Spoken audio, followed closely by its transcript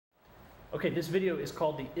Okay, this video is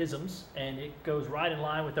called the ISMs, and it goes right in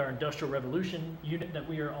line with our Industrial Revolution unit that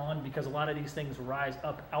we are on, because a lot of these things rise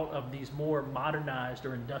up out of these more modernized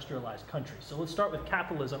or industrialized countries. So let's start with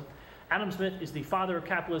capitalism. Adam Smith is the father of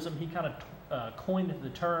capitalism. He kind of coined the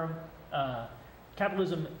term.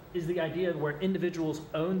 Capitalism is the idea where individuals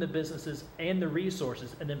own the businesses and the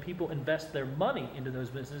resources, and then people invest their money into those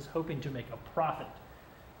businesses hoping to make a profit.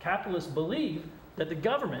 Capitalists believe that the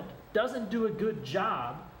government doesn't do a good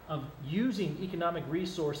job of using economic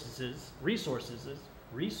resources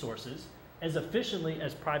as efficiently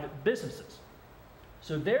as private businesses.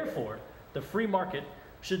 So therefore, the free market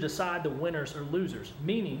should decide the winners or losers,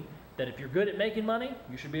 meaning that if you're good at making money,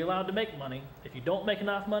 you should be allowed to make money. If you don't make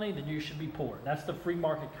enough money, then you should be poor. That's the free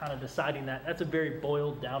market kind of deciding that. That's a very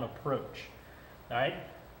boiled down approach. All right?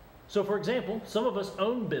 So for example, some of us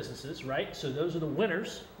own businesses, right? So those are the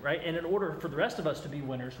winners, right? And in order for the rest of us to be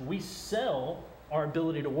winners, we sell our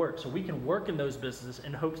ability to work. So we can work in those businesses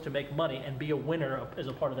in hopes to make money and be a winner as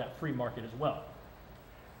a part of that free market as well.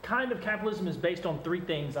 Kind of capitalism is based on three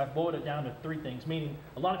things. I've boiled it down to three things, meaning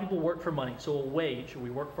a lot of people work for money. So a wage, we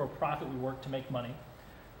work for a profit, we work to make money.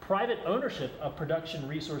 Private ownership of production,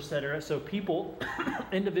 resource, etc. So people,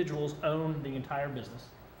 individuals own the entire business.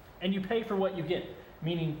 And you pay for what you get,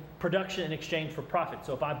 meaning production in exchange for profit.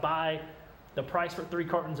 So if I buy the price for 3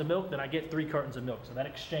 cartons of milk, then I get 3 cartons of milk. So that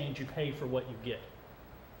exchange, you pay for what you get.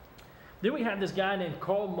 Then we have this guy named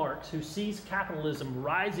Karl Marx who sees capitalism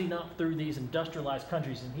rising up through these industrialized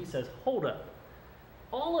countries, and he says, hold up.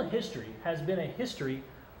 All of history has been a history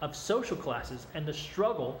of social classes and the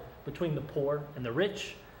struggle between the poor and the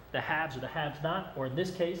rich, the haves or the haves-not, or in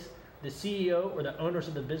this case, the CEO or the owners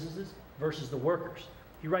of the businesses versus the workers.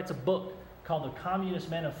 He writes a book called the Communist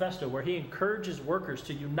Manifesto, where he encourages workers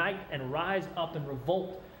to unite and rise up and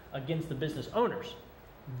revolt against the business owners.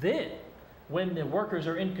 Then, when the workers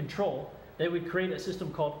are in control, they would create a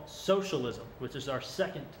system called socialism, which is our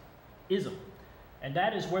second ism. And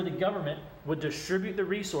that is where the government would distribute the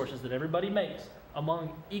resources that everybody makes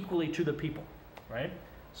among equally to the people, right?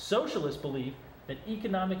 Socialists believe that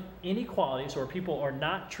economic inequality, so where people are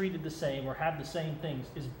not treated the same or have the same things,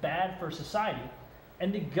 is bad for society,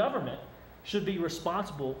 and the government should be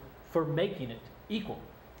responsible for making it equal.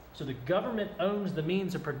 So the government owns the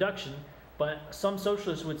means of production, but some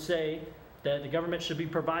socialists would say that the government should be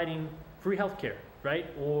providing free health care, right?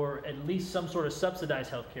 Or at least some sort of subsidized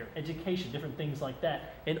health care, education, different things like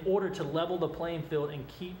that, in order to level the playing field and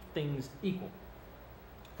keep things equal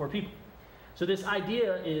for people. So this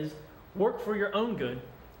idea is work for your own good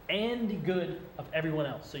and the good of everyone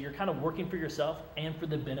else. So you're kind of working for yourself and for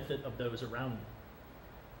the benefit of those around you.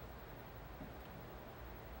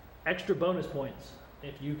 Extra bonus points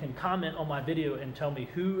if you can comment on my video and tell me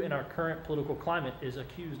who in our current political climate is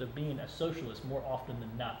accused of being a socialist more often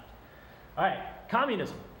than not. All right,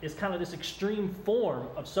 communism is kind of this extreme form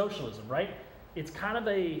of socialism, right? It's kind of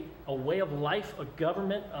a way of life, a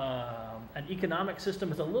government, an economic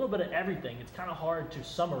system. It's a little bit of everything. It's kind of hard to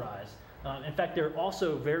summarize. In fact, they're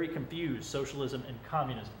also very confused, socialism and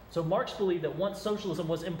communism. So Marx believed that once socialism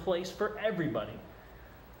was in place for everybody,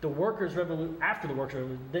 the workers' revolution, after the workers'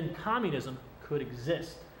 revolution, then communism could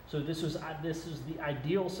exist. So this is the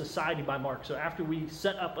ideal society by Marx. So after we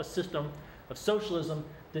set up a system of socialism,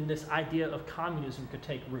 then this idea of communism could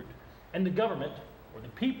take root. And the government, or the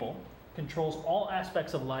people, controls all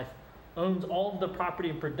aspects of life, owns all of the property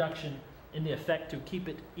and production in the effect to keep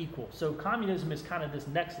it equal. So communism is kind of this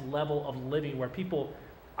next level of living where people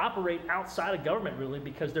operate outside of government really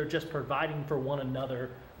because they're just providing for one another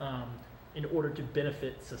in order to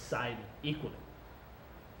benefit society equally.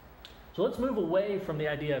 So let's move away from the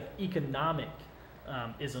idea of economic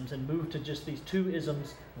isms and move to just these two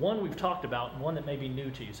isms, one we've talked about and one that may be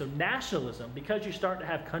new to you. So nationalism, because you start to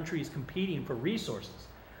have countries competing for resources,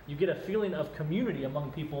 you get a feeling of community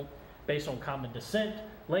among people based on common descent,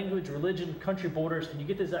 language, religion, country borders, and you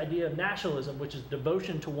get this idea of nationalism, which is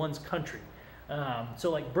devotion to one's country. So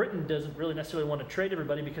like Britain doesn't really necessarily want to trade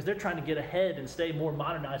everybody because they're trying to get ahead and stay more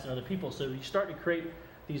modernized than other people. So you start to create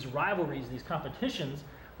these rivalries, these competitions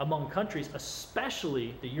among countries,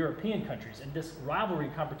 especially the European countries. And this rivalry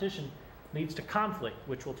competition leads to conflict,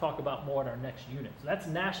 which we'll talk about more in our next unit. So that's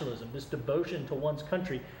nationalism, this devotion to one's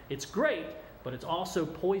country. It's great, but it's also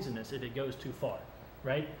poisonous if it goes too far,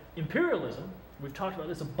 right? Imperialism, we've talked about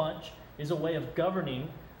this a bunch, is a way of governing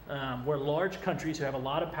where large countries who have a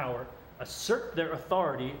lot of power assert their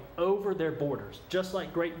authority over their borders, just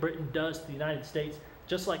like Great Britain does to the United States,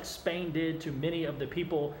 just like Spain did to many of the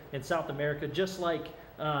people in South America, just like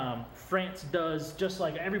France does, just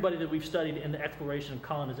like everybody that we've studied in the exploration and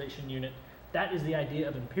colonization unit That is the idea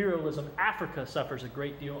of imperialism. Africa suffers a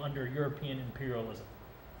great deal under European imperialism.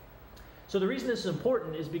 So the reason this is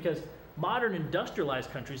important is because modern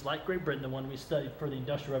industrialized countries like Great Britain, the one we studied for the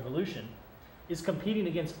Industrial Revolution, is competing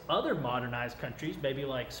against other modernized countries, maybe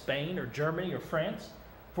like Spain or Germany or France,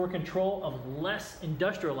 for control of less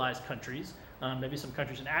industrialized countries, maybe some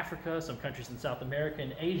countries in Africa, some countries in South America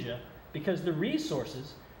and Asia, because the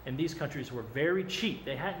resources in these countries were very cheap.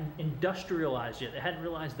 They hadn't industrialized yet. They hadn't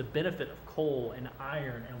realized the benefit of coal and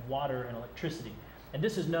iron and water and electricity. And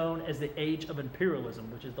this is known as the age of imperialism,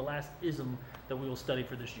 which is the last ism that we will study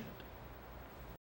for this unit.